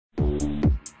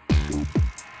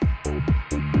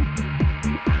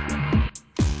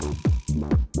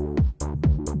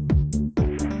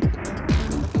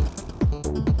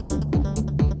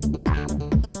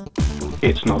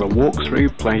It's not a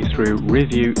walkthrough, playthrough,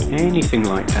 review, anything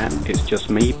like that. It's just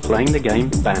me playing the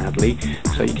game badly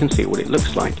so you can see what it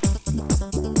looks like.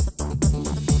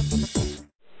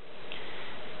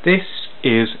 This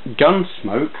is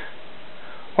Gunsmoke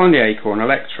on the Acorn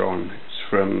Electron. It's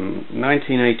from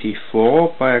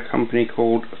 1984 by a company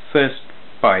called First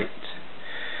Byte.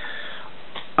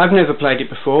 I've never played it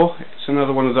before. It's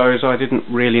another one of those I didn't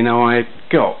really know I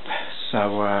got,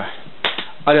 so I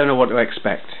don't know what to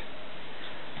expect.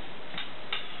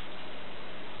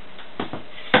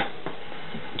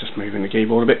 Just moving the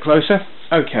keyboard a bit closer.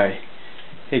 Okay,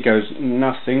 here goes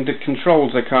nothing. The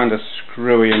controls are kind of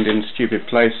screwy and in stupid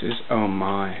places. Oh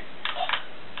my.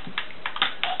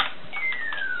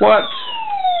 What?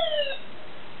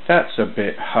 That's a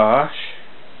bit harsh.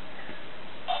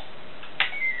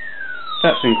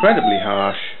 That's incredibly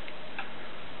harsh.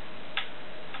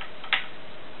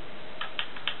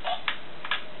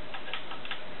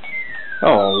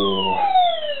 Oh,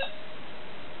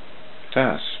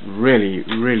 that's really,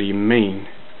 really mean.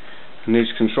 And these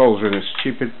controls are in a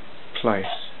stupid place.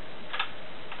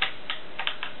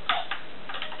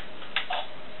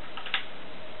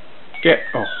 Get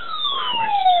off.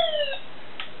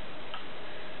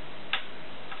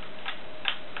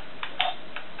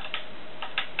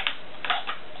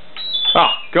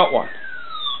 Ah, got one.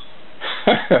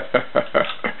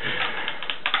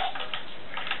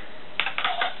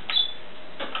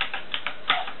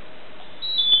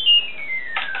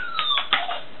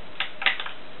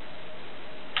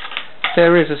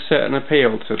 There is a certain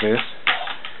appeal to this.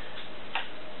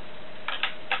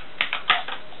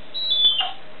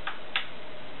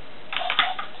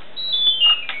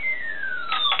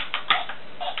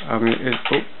 I mean,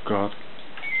 oh God.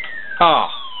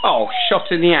 Ah. Oh,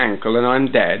 shot in the ankle and I'm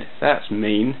dead. That's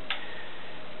mean.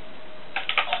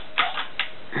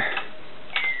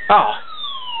 Oh,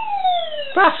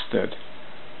 bastard.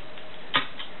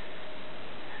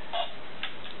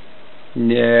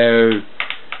 No.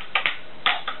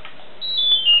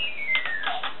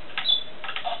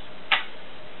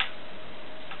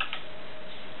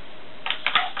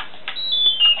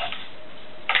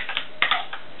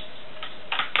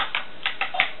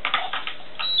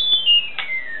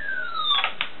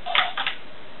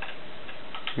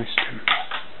 Missed him.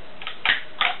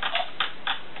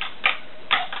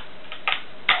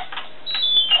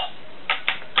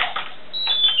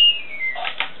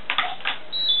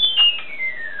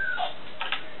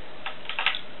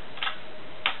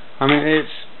 I mean,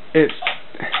 it's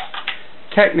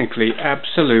technically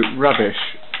absolute rubbish,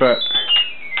 but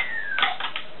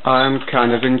I'm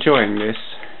kind of enjoying this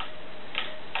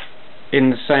in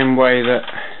the same way that,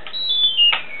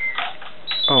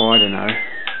 oh, I don't know.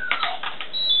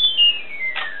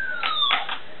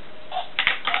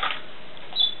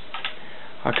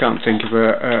 I can't think of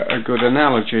a good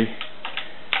analogy.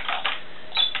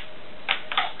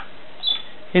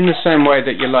 In the same way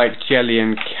that you like jelly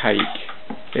and cake.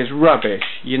 It's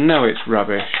rubbish. You know it's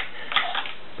rubbish.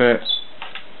 But...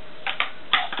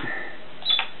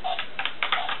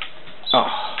 oh.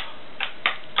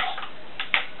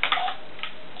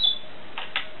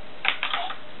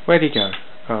 Where'd he go?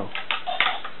 Oh.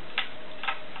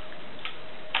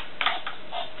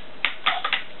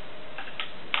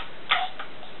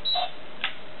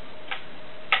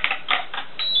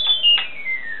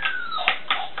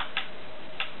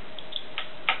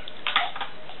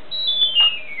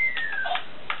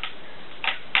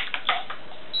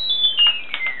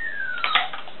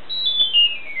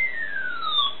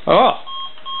 Oh,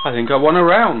 I think I won a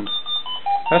round.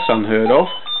 That's unheard of.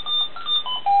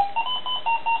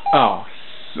 Oh.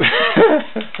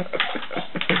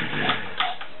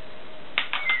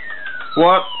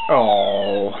 What?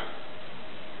 Oh.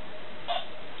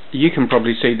 You can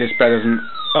probably see this better than...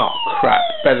 oh, crap.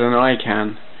 Better than I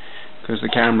can. Because the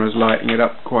camera's lighting it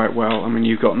up quite well. I mean,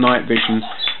 you've got night vision.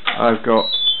 I've got...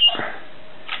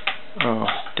 oh,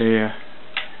 dear.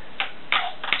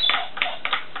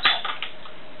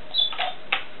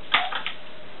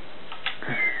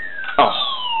 Oh.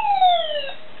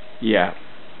 Yeah.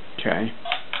 Okay.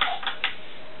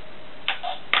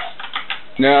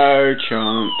 No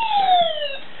chance.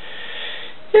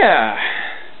 Yeah.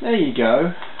 There you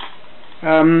go.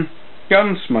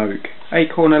 Gunsmoke.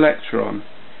 Acorn Electron.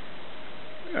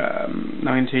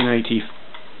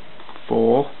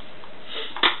 1984.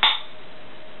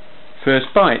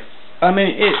 First Byte. I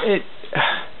mean, it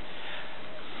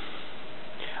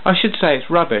I should say it's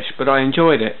rubbish, but I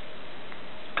enjoyed it.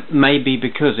 Maybe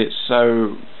because it's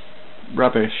so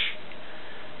rubbish,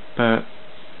 but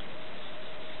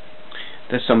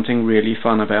there's something really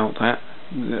fun about that.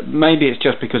 Maybe it's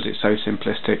just because it's so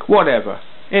simplistic. Whatever.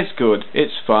 It's good.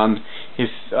 It's fun.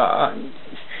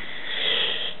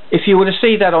 If you were to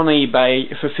see that on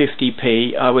eBay for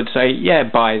 50p, I would say, yeah,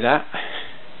 buy that.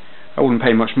 I wouldn't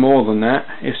pay much more than that.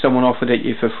 If someone offered it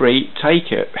you for free,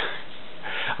 take it.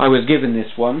 I was given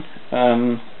this one.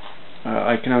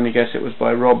 I can only guess it was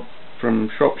by Rob from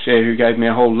Shropshire, who gave me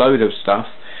a whole load of stuff,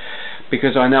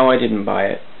 because I know I didn't buy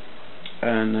it.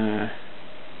 And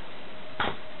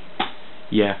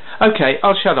yeah. Okay,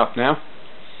 I'll shut up now.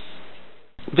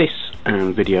 This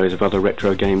and videos of other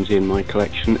retro games in my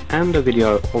collection and a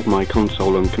video of my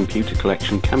console and computer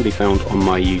collection can be found on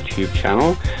my YouTube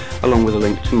channel, along with a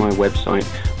link to my website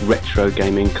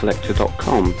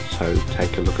retrogamingcollector.com, so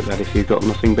take a look at that if you've got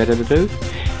nothing better to do.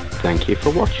 Thank you for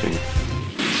watching.